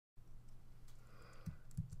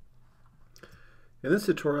In this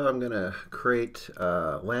tutorial, I'm going to create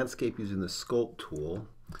a landscape using the Sculpt tool.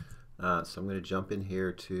 So I'm going to jump in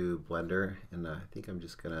here to Blender, and I think I'm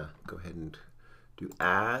just going to go ahead and do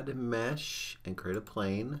Add Mesh and create a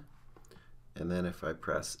plane. And then if I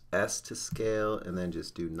press S to scale and then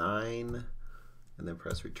just do 9 and then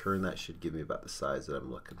press return, that should give me about the size that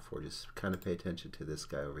I'm looking for. Just kind of pay attention to this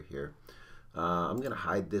guy over here. I'm going to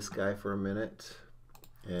hide this guy for a minute,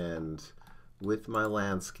 and with my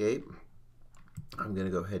landscape, I'm going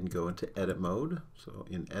to go ahead and go into edit mode. So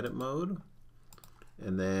in edit mode,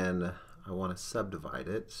 and then I want to subdivide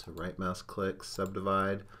it. So right mouse click,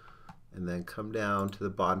 subdivide, and then come down to the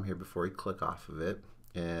bottom here before you click off of it.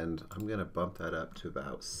 And I'm going to bump that up to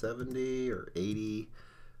about 70 or 80,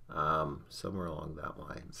 somewhere along that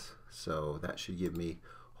lines. So that should give me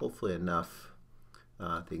hopefully enough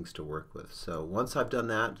things to work with. So once I've done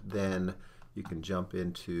that, then you can jump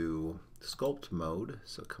into sculpt mode.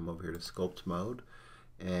 So come over here to sculpt mode,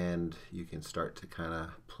 and you can start to kind of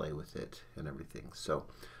play with it and everything. So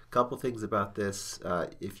a couple things about this.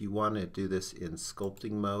 If you want to do this in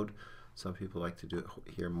sculpting mode, some people like to do it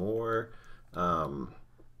here more. I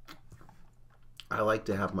like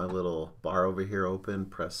to have my little bar over here open,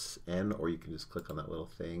 press N, or you can just click on that little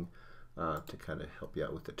thing to kind of help you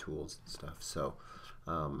out with the tools and stuff. So,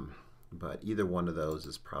 but either one of those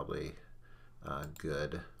is probably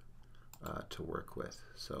good to work with.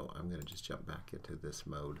 So I'm going to just jump back into this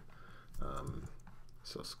mode.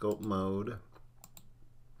 So sculpt mode,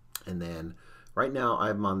 and then right now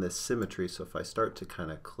I'm on this symmetry, so if I start to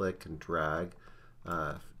kind of click and drag,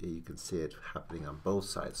 you can see it happening on both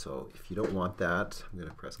sides. So if you don't want that, I'm going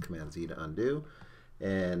to press Command Z to undo.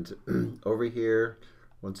 And over here,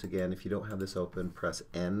 once again, if you don't have this open, press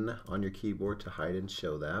N on your keyboard to hide and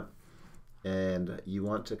show that. And you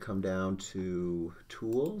want to come down to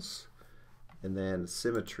Tools, and then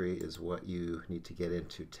Symmetry is what you need to get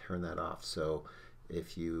into to turn that off. So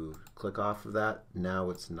if you click off of that, now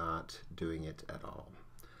it's not doing it at all.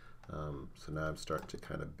 So now I'm starting to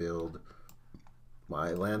kind of build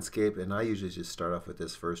my landscape, and I usually just start off with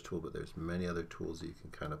this first tool, but there's many other tools that you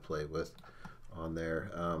can kind of play with on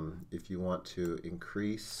there. If you want to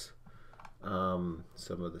increase some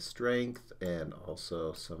of the strength and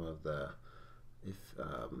also some of the, if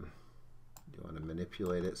you want to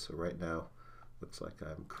manipulate it. So right now looks like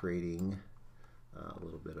I'm creating a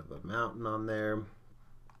little bit of a mountain on there.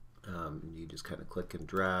 You just kind of click and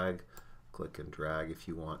drag. If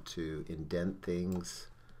you want to indent things,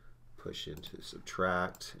 push into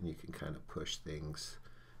subtract, and you can kind of push things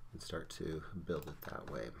and start to build it that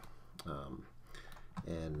way.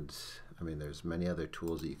 And I mean, there's many other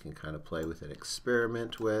tools that you can kind of play with and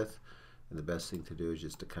experiment with, and the best thing to do is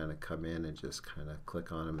just to kind of come in and just kind of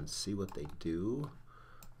click on them and see what they do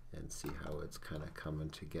and see how it's kind of coming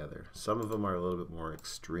together. Some of them are a little bit more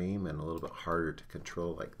extreme and a little bit harder to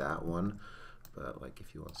control, like that one, but like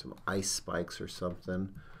if you want some ice spikes or something,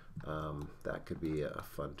 that could be a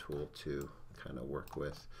fun tool to kind of work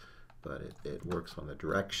with, but it works on the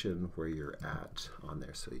direction where you're at on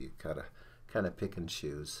there, so you kind of pick and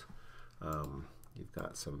choose. You've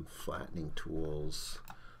got some flattening tools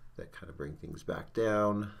that kind of bring things back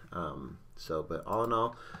down. But all in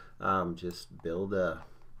all, just build a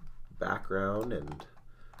background and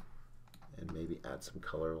maybe add some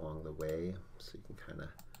color along the way, so you can kind of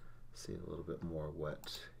see a little bit more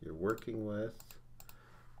what you're working with.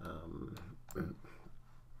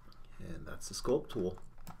 And that's the sculpt tool.